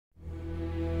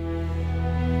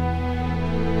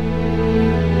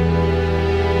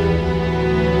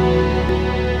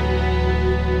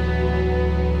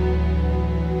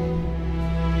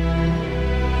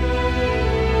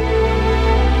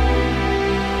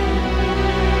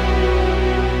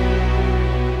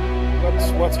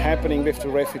what's happening with the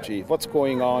refugees? What's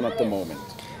going on at the moment?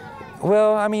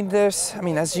 Well,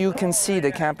 as you can see,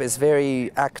 the camp is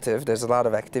very active. There's a lot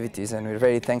of activities, and we're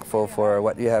very thankful for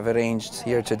what you have arranged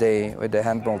here today with the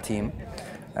handball team.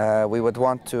 We would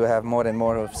want to have more and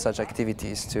more of such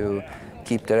activities to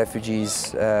keep the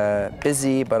refugees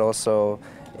busy, but also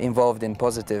involved in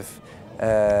positive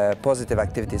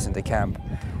activities in the camp.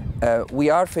 We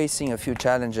are facing a few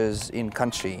challenges in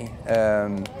country.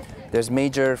 There's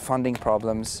major funding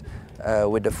problems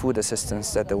with the food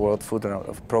assistance that the World Food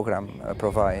Program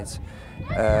provides,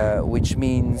 which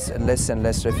means less and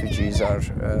less refugees are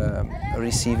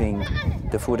receiving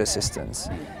the food assistance.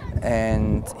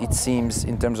 And it seems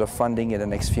in terms of funding in the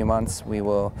next few months, we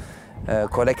will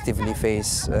collectively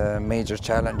face major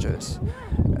challenges.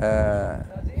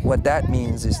 What that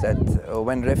means is that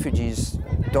when refugees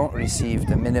don't receive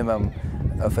the minimum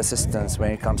of assistance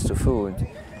when it comes to food,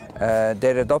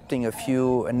 they're adopting a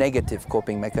few negative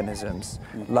coping mechanisms,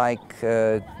 like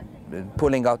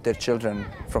pulling out their children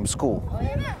from school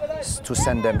to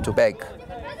send them to beg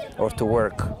or to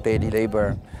work, daily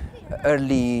labor.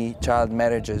 Early child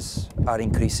marriages are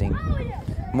increasing.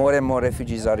 More and more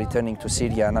refugees are returning to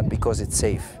Syria, not because it's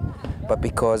safe, but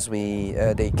because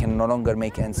they can no longer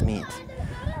make ends meet.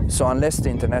 So unless the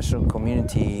international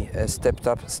community steps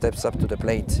up to the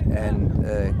plate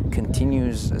and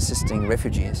continues assisting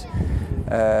refugees,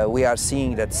 we are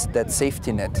seeing that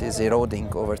safety net is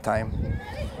eroding over time.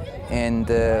 And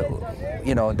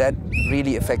that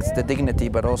really affects the dignity,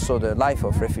 but also the life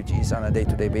of refugees on a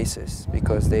day-to-day basis,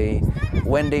 because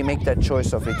when they make that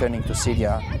choice of returning to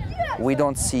Syria, we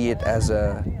don't see it as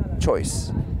a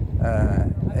choice.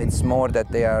 It's more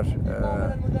that they are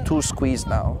too squeezed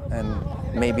now and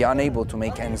maybe unable to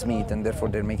make ends meet, and therefore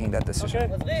they're making that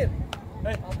decision.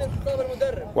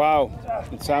 Wow,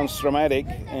 it sounds dramatic,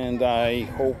 and I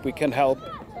hope we can help.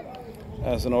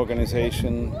 As an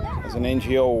organization, as an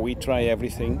NGO, we try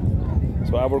everything.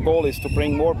 So our goal is to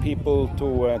bring more people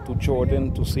to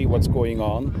Jordan to see what's going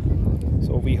on.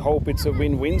 So we hope it's a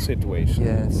win-win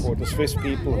situation for the Swiss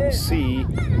people who see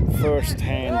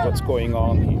firsthand what's going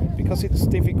on here. Because it's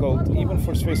difficult, even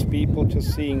for Swiss people,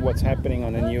 just seeing what's happening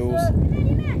on the news.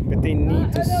 But they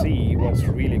need to see what's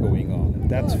really going on.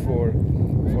 That's for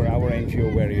our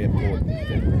NGO very important.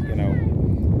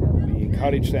 We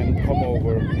encourage them to come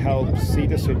over, help, see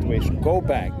the situation, go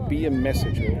back, be a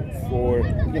messenger for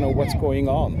what's going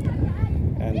on.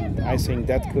 And I think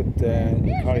that could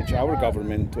encourage our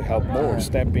government to help more,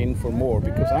 step in for more,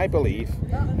 because I believe,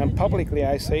 and publicly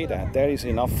I say that, there is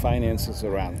enough finances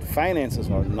around.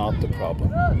 Finances are not the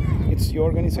problem. It's the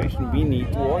organization. We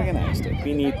need to organize that.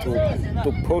 We need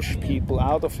to push people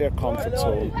out of their comfort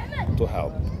zone to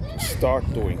help, to start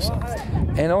doing something.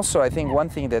 And also I think one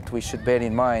thing that we should bear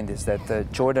in mind is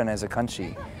that Jordan as a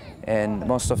country, and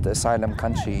most of the asylum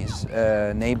countries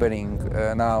neighboring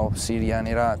now Syria and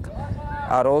Iraq,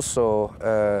 are also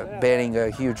bearing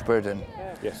a huge burden.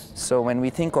 Yes. So when we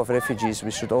think of refugees,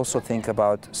 we should also think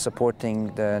about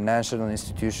supporting the national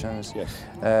institutions,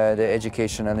 the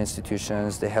educational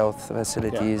institutions, the health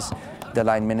facilities, the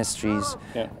line ministries,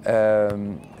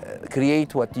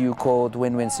 create what you called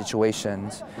win-win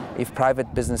situations. If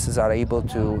private businesses are able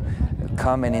to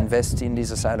come and invest in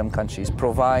these asylum countries,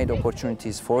 provide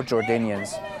opportunities for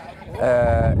Jordanians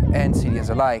and Syrians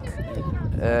alike,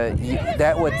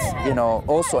 that would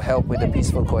also help with the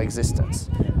peaceful coexistence.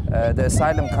 The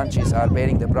asylum countries are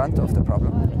bearing the brunt of the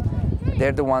problem.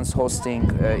 They're the ones hosting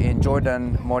in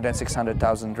Jordan more than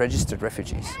 600,000 registered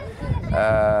refugees.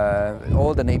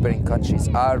 All the neighboring countries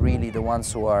are really the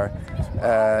ones who are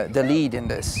the lead in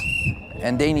this,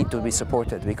 and they need to be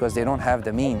supported because they don't have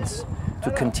the means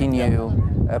to continue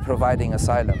providing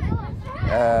asylum.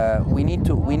 We need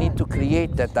to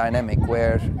create that dynamic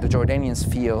where the Jordanians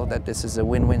feel that this is a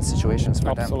win-win situation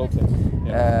for them. Absolutely.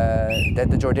 That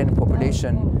the Jordanian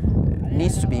population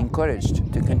needs to be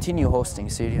encouraged to continue hosting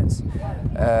Syrians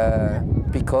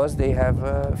because they have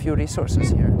a few resources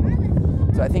here.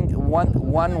 So I think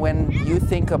when you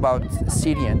think about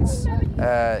Syrians,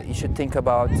 you should think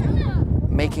about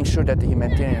making sure that the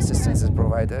humanitarian assistance is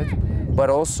provided, but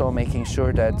also making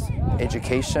sure that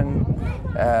education,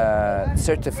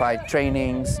 certified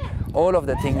trainings, all of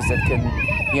the things that can,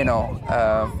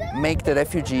 make the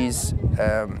refugees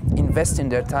invest in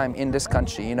their time in this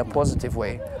country in a positive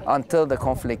way until the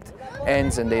conflict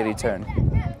ends and they return.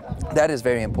 That is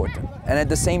very important. And at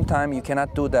the same time, you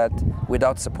cannot do that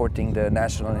without supporting the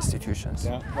national institutions.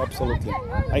 Yeah, absolutely.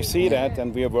 I see that,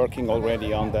 and we are working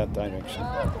already on that direction.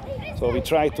 So we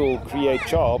try to create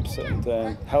jobs and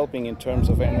helping in terms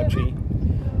of energy.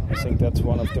 I think that's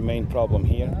one of the main problems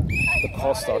here. The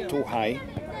costs are too high.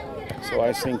 So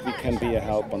I think we can be a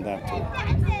help on that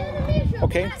too.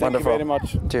 Okay, thank Wonderful. you very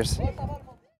much. Cheers.